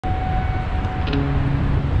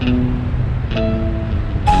All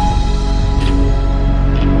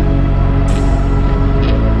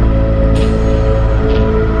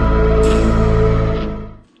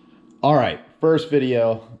right, first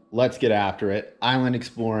video, let's get after it. Island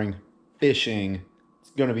exploring, fishing. It's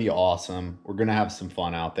gonna be awesome. We're gonna have some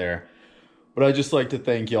fun out there. But I'd just like to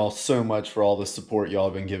thank y'all so much for all the support y'all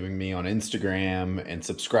have been giving me on Instagram and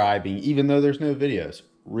subscribing, even though there's no videos.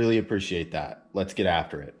 Really appreciate that. Let's get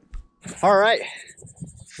after it. All right,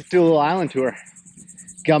 let's do a little island tour.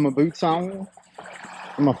 Got my boots on,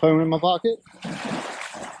 and my phone in my pocket.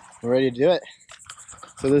 We're ready to do it.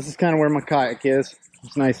 So this is kind of where my kayak is.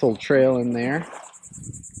 There's a nice little trail in there.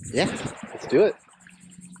 Yeah, let's do it.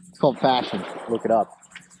 It's called Fashion. Look it up.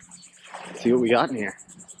 Let's see what we got in here.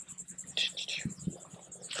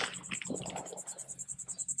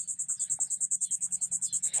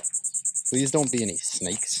 Please don't be any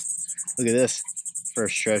snakes. Look at this.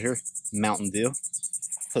 First treasure, Mountain Dew.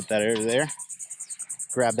 Put that over there.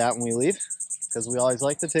 Grab that when we leave, because we always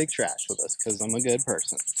like to take trash with us, because I'm a good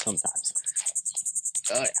person sometimes.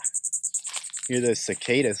 Oh yeah. Hear those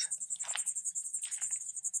cicadas.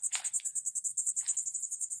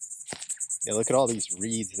 Yeah, look at all these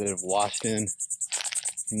reeds that have washed in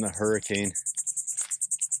from the hurricane.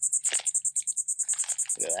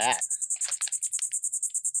 Look at that.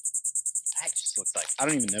 That just looks like, I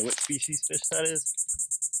don't even know what species fish that is,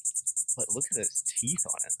 but look at those teeth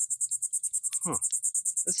on it. Huh.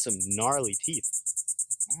 That's some gnarly teeth.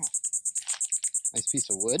 Oh. Nice piece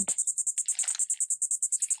of wood.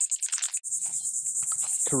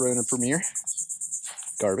 Corona Premier.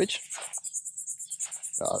 Garbage.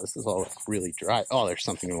 Oh, this is all really dry. Oh, there's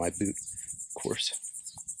something in my boot. Of course.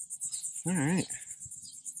 Alright.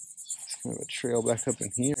 Just kind of a trail back up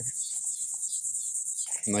in here.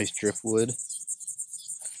 Nice driftwood.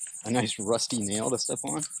 A nice rusty nail to step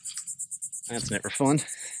on. That's never fun.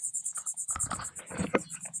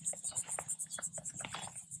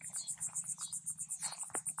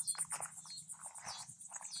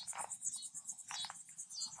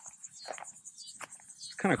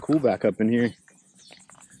 Kind of cool back up in here.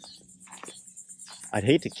 I'd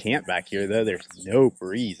hate to camp back here though. There's no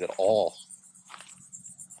breeze at all.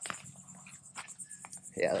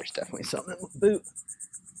 Yeah, there's definitely something in my boot.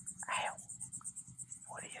 Ow.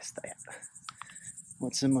 What is that?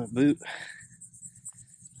 What's in my boot?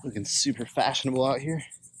 Looking super fashionable out here.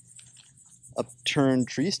 Upturned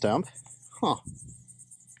tree stump. Huh.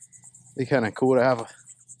 Be kind of cool to have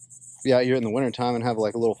be out here in the wintertime and have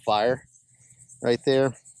like a little fire right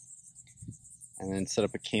there, and then set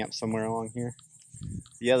up a camp somewhere along here.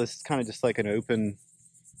 Yeah, this is kind of just like an open,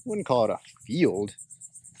 I wouldn't call it a field,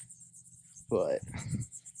 but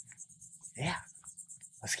yeah,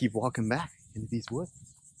 let's keep walking back into these woods.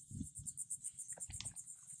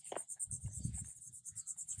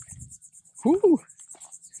 Whoo!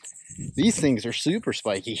 These things are super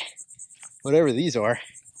spiky, whatever these are.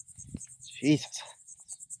 Jesus.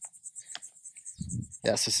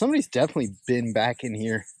 Yeah, so somebody's definitely been back in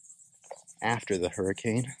here after the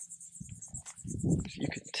hurricane. As you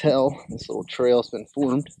can tell, this little trail's been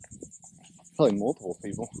formed. Probably multiple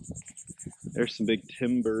people. There's some big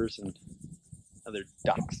timbers and other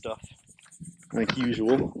dock stuff, like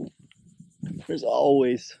usual. There's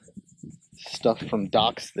always stuff from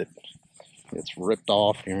docks that gets ripped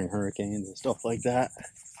off during hurricanes and stuff like that.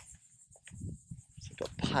 It's like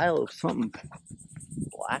a pile of something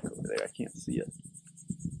black over there. I can't see it.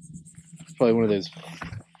 Probably one of those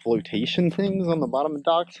flotation things on the bottom of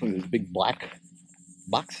docks, one of those big black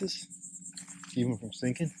boxes, keep them from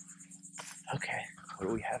sinking. Okay, what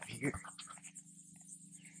do we have here?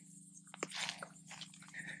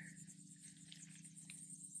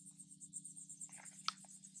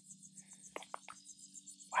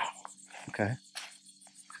 Wow, okay.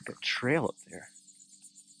 Like a trail up there.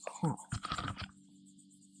 Huh.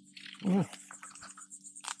 I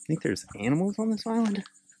think there's animals on this island.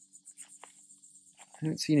 I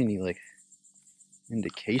haven't seen any, like,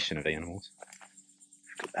 indication of animals.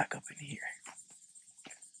 Let's go back up in here.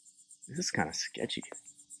 This is kind of sketchy.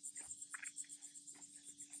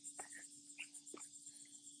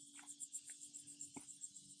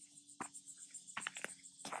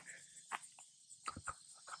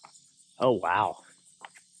 Oh, wow.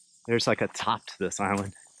 There's like a top to this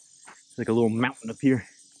island. It's like a little mountain up here.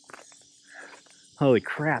 Holy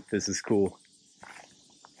crap, this is cool.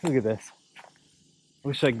 Look at this. I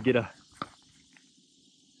wish I could get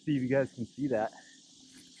see if you guys can see that.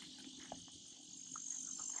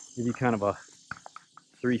 Maybe kind of a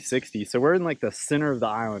 360. So we're in like the center of the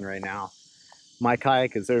island right now. My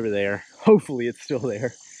kayak is over there. Hopefully it's still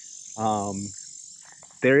there.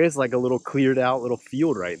 there is like a little cleared out little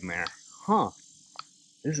field right in there. Huh.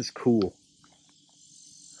 This is cool.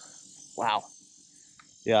 Wow.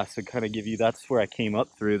 Yeah, so kind of give you, that's where I came up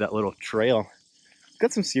through that little trail.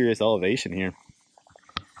 Got some serious elevation here.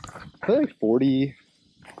 Probably like 40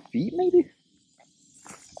 feet maybe?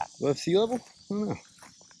 Above sea level? I don't know.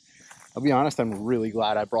 I'll be honest, I'm really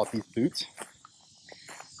glad I brought these boots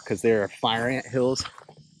because there are fire ant hills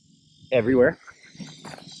everywhere.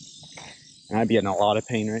 And I'd be in a lot of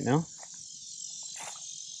pain right now.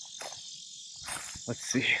 Let's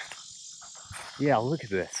see. Yeah, look at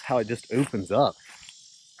this, how it just opens up.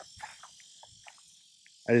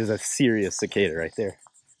 That is a serious cicada right there.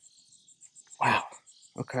 Wow,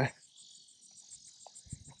 okay.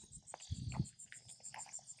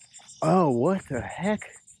 Oh, what the heck?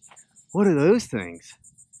 What are those things?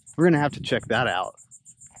 We're gonna have to check that out.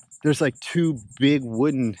 There's like two big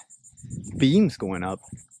wooden beams going up.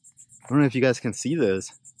 I don't know if you guys can see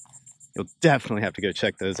those. You'll definitely have to go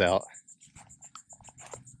check those out.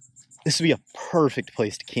 This would be a perfect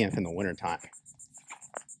place to camp in the wintertime.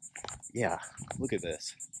 Yeah, look at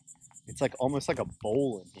this. It's like almost like a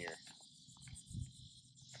bowl in here.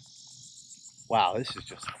 Wow, this is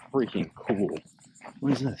just freaking cool.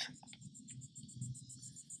 What is this?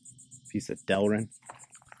 Piece of Delrin.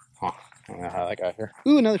 Huh, I don't know how that got here.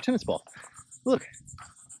 Ooh, another tennis ball. Look.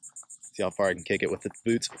 See how far I can kick it with the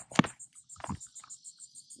boots.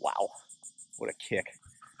 Wow, what a kick.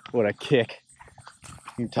 What a kick.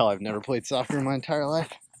 You can tell I've never played soccer in my entire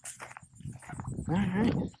life.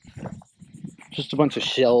 Alright. Just a bunch of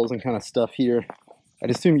shells and kind of stuff here.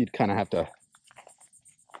 I'd assume you'd kind of have to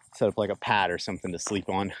set up like a pad or something to sleep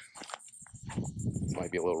on. This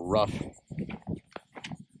might be a little rough.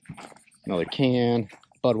 Another can,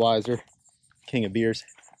 Budweiser, king of beers.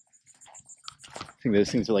 I think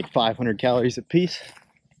those things are like 500 calories a piece.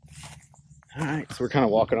 Alright, so we're kind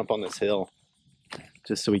of walking up on this hill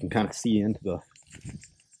just so we can kind of see into the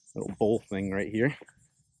little bowl thing right here.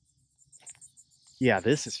 Yeah,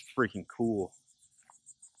 this is freaking cool.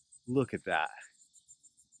 Look at that.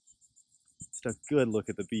 Just a good look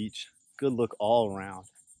at the beach. Good look all around.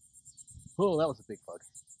 Oh, that was a big bug.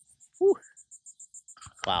 Whew.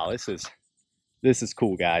 Wow, this is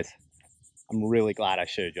cool, guys. I'm really glad I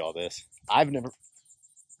showed y'all this. I've never...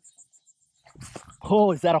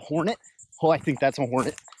 Oh, is that a hornet? Oh, I think that's a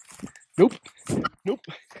hornet. Nope. Nope.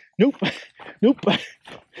 Nope. Nope.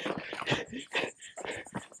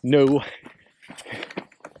 No.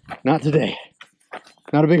 Not today.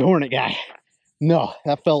 Not a big hornet guy. No,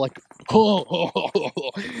 that felt like... Oh,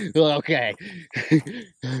 okay.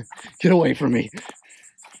 Get away from me.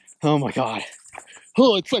 Oh my God.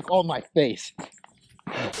 Oh, it's like on my face.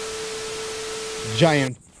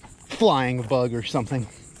 Giant flying bug or something.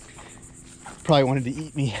 Probably wanted to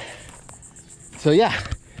eat me. So yeah,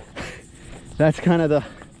 that's kind of this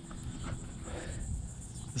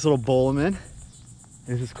little bowl I'm in.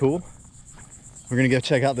 This is cool. We're gonna go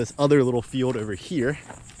check out this other little field over here,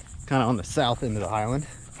 kind of on the south end of the island.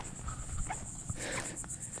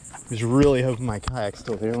 Just really hoping my kayak's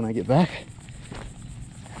still there when I get back.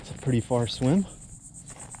 It's a pretty far swim.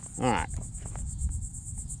 All right.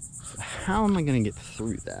 So how am I gonna get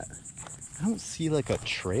through that? I don't see like a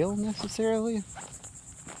trail necessarily.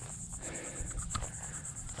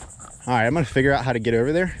 All right, I'm gonna figure out how to get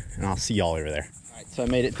over there and I'll see y'all over there. All right, so I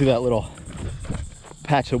made it through that little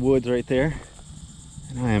patch of woods right there.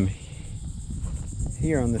 And I am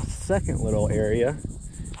here on the second little area.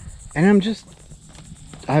 And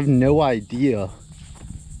I have no idea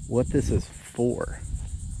what this is for.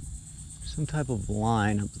 Some type of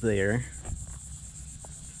line up there.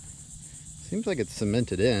 Seems like it's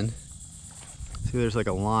cemented in. See, there's like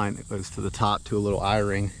a line that goes to the top to a little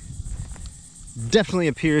eye-ring. Definitely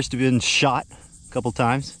appears to have been shot a couple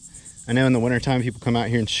times. I know in the wintertime people come out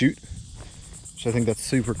here and shoot, which I think that's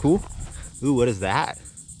super cool. Ooh, what is that?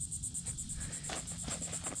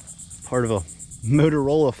 Part of a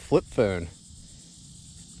Motorola flip phone.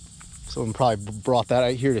 Someone probably brought that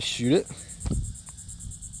out here to shoot it.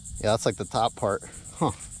 Yeah, that's like the top part.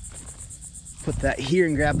 Huh. Put that here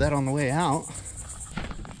and grab that on the way out.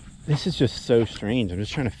 This is just so strange. I'm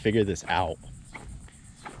just trying to figure this out.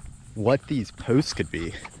 What these posts could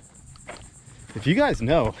be. If you guys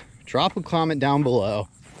know, drop a comment down below.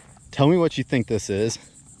 Tell me what you think this is.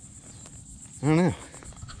 I don't know.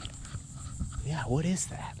 Yeah, what is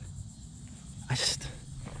that? I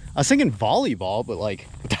was thinking volleyball, but like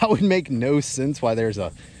that would make no sense why there's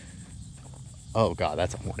a... Oh God,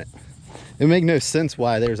 that's a hornet. It would make no sense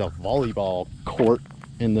why there's a volleyball court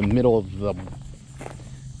in the middle of the...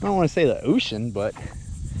 I don't want to say the ocean, but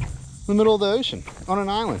in the middle of the ocean on an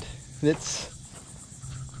island. It's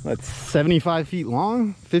That's 75 feet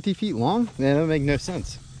long, 50 feet long? Man, that would make no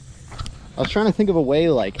sense. I was trying to think of a way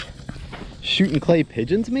like shooting clay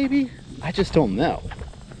pigeons maybe? I just don't know.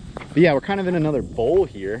 But yeah, we're kind of in another bowl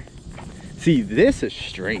here. See, this is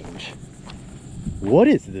strange. What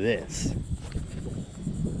is this?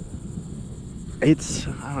 It's,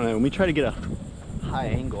 I don't know, when we try to get a high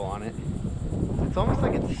angle on it, it's almost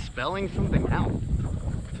like it's spelling something out.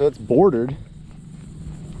 So it's bordered,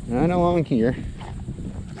 right along here.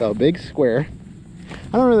 So a big square.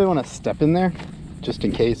 I don't really want to step in there, just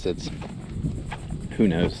in case it's, who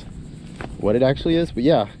knows what it actually is. But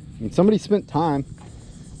yeah, I mean, somebody spent time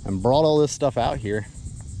and brought all this stuff out here.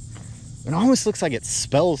 It almost looks like it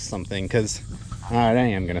spells something, because, all right, I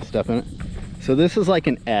am gonna step in it. So this is like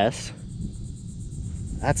an S.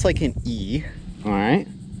 That's like an E, all right.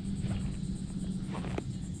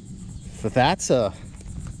 So that's a,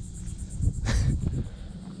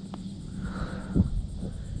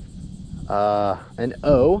 an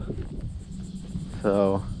O.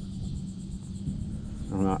 So,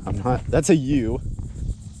 I'm not, that's a U.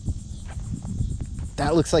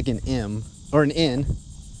 That looks like an M, or an N.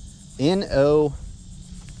 N-O,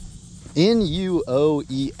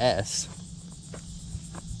 N-U-O-E-S.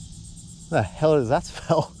 What the hell does that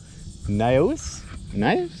spell? Nios?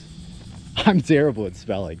 Nios? I'm terrible at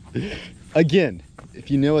spelling. Again, if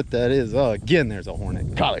you know what that is, oh, again, there's a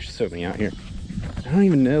hornet. God, there's so many out here. I don't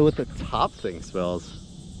even know what the top thing spells.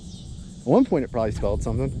 At one point, it probably spelled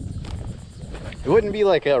something. It wouldn't be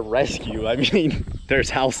like a rescue. I mean, there's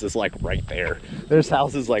houses like right there. There's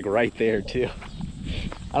houses like right there too.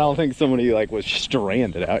 I don't think somebody like was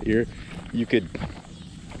stranded out here. You could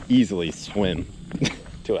easily swim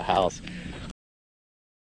to a house.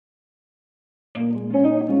 Catch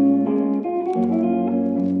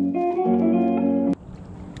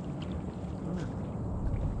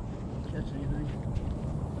anything?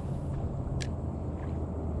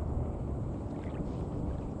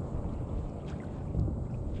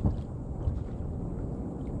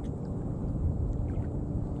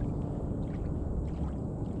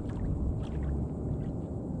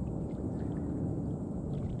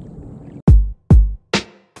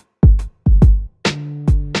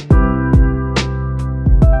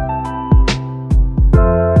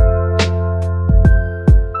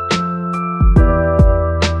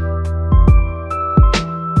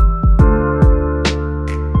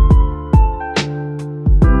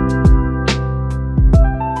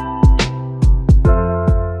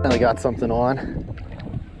 Got something on.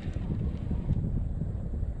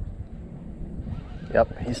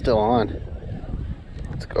 Yep, he's still on.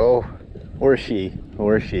 Let's go. Or she.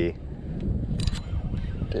 Or she.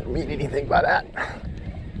 Didn't mean anything by that.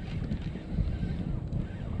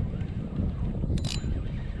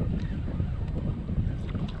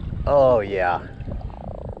 Oh yeah.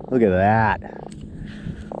 Look at that.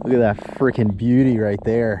 Look at that freaking beauty right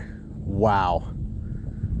there. Wow.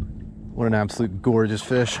 What an absolute gorgeous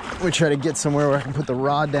fish. We try to get somewhere where I can put the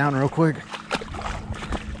rod down real quick.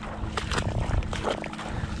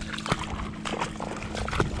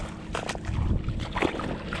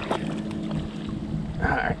 All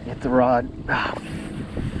right, get the rod.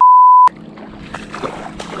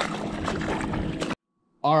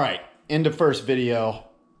 All right, end of first video.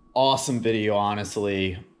 Awesome video,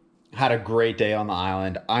 honestly. Had a great day on the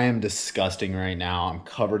island. I am disgusting right now. I'm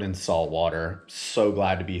covered in salt water. So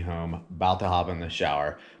glad to be home. About to hop in the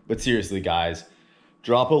shower. But seriously, guys,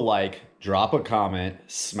 drop a like, drop a comment,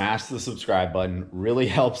 smash the subscribe button. Really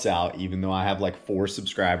helps out, even though I have like 4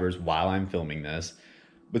 subscribers while I'm filming this.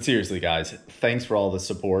 But seriously, guys, thanks for all the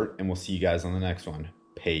support, and we'll see you guys on the next one.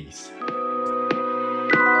 Peace.